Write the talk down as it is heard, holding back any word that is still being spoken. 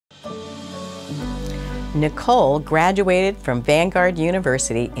Nicole graduated from Vanguard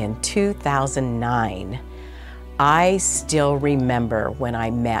University in 2009. I still remember when I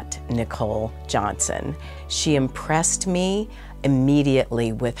met Nicole Johnson. She impressed me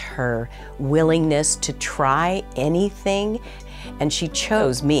immediately with her willingness to try anything, and she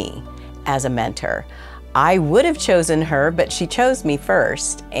chose me as a mentor. I would have chosen her, but she chose me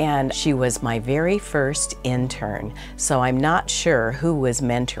first, and she was my very first intern, so I'm not sure who was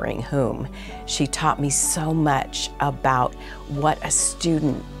mentoring whom. She taught me so much about what a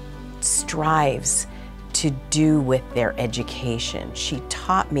student strives to do with their education. She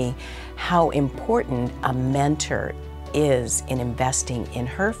taught me how important a mentor is in investing in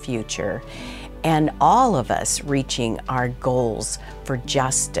her future, and all of us reaching our goals for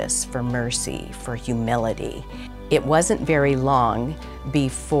justice, for mercy, for humility. It wasn't very long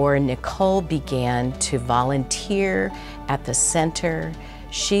before Nicole began to volunteer at the center.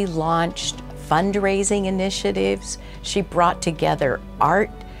 She launched fundraising initiatives. She brought together art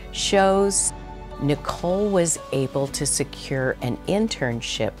shows. Nicole was able to secure an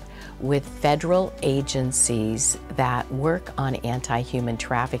internship with federal agencies that work on anti-human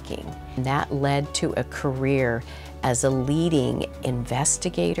trafficking. And that led to a career as a leading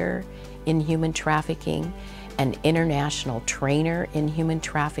investigator in human trafficking, an international trainer in human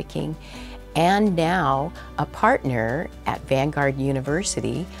trafficking, and now a partner at Vanguard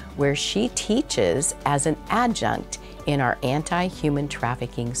University, where she teaches as an adjunct in our anti-human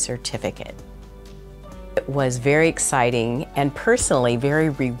trafficking certificate. It was very exciting and personally very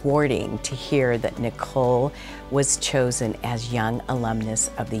rewarding to hear that Nicole was chosen as Young Alumnus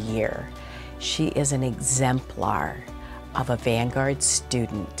of the Year. She is an exemplar of a Vanguard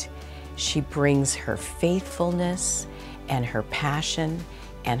student. She brings her faithfulness and her passion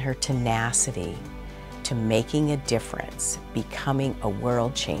and her tenacity to making a difference, becoming a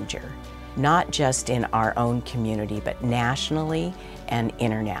world changer, not just in our own community, but nationally and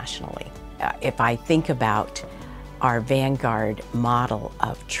internationally. If I think about our Vanguard model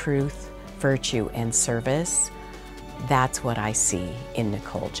of truth, virtue, and service, that's what I see in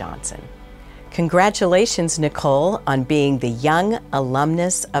Nicole Johnson. Congratulations, Nicole, on being the Young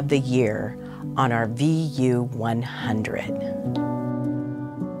Alumnus of the Year on our VU 100.